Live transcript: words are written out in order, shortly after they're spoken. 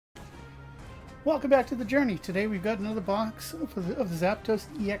Welcome back to the journey. Today we've got another box of the Zapdos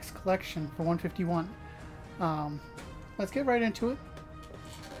EX collection for 151. Let's get right into it.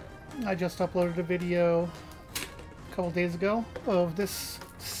 I just uploaded a video a couple days ago of this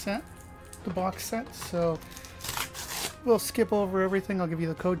set, the box set, so we'll skip over everything. I'll give you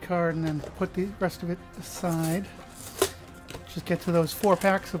the code card and then put the rest of it aside. Just get to those 4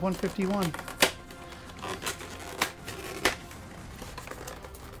 packs of 151.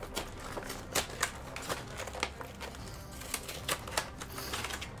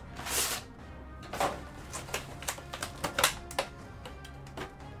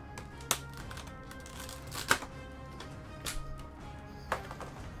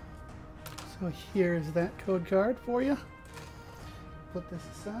 So here's that code card for you. Put this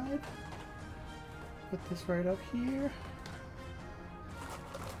aside. Put this right up here.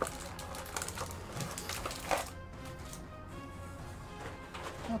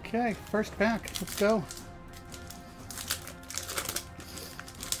 Okay, first pack. Let's go.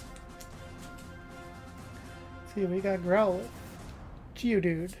 Let's see, we got Growlithe,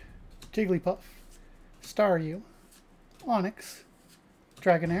 Geodude, Jigglypuff, Staryu, Onix,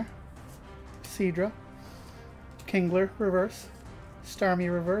 Dragonair, Seadra, Kingler reverse,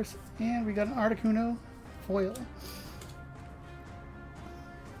 Starmie reverse, and we got an Articuno foil.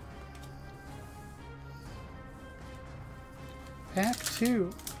 Pack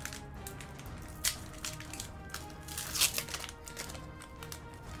 2.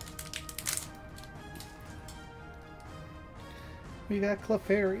 We got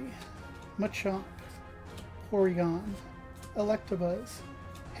Clefairy, Machop, Porygon, Electabuzz,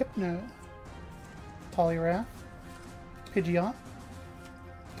 Hypno, Poliwrath, Pidgeot,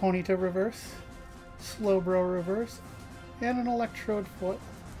 Ponyta reverse, Slowbro reverse, and an Electrode foil.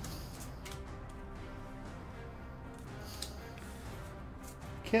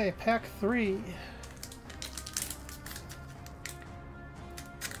 Okay, pack 3.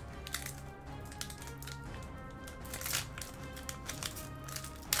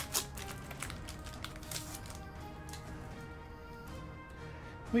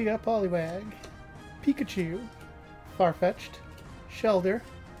 We got Poliwag, Pikachu, Farfetch'd, Shelder,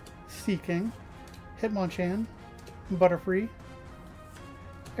 Seaking, Hitmonchan, Butterfree,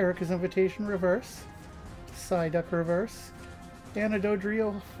 Erica's Invitation reverse, Psyduck reverse, and a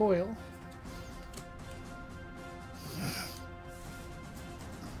Dodrio foil.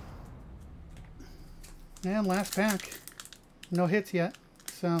 And last pack. No hits yet,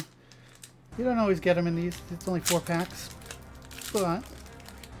 so you don't always get them in these. It's only 4 packs, but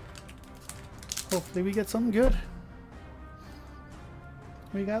hopefully we get something good.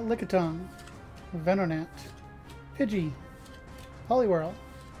 We got Lickitung, Venonat, Pidgey, Poliwhirl,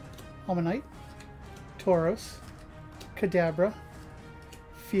 Almanite, Tauros, Kadabra,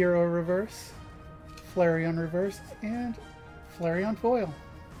 Fearow reverse, Flareon reverse, and Flareon foil.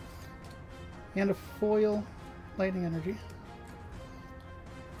 And a foil Lightning Energy.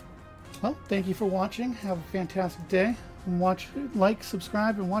 Well, thank you for watching. Have a fantastic day. And like,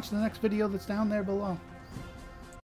 subscribe, and watch the next video that's down there below.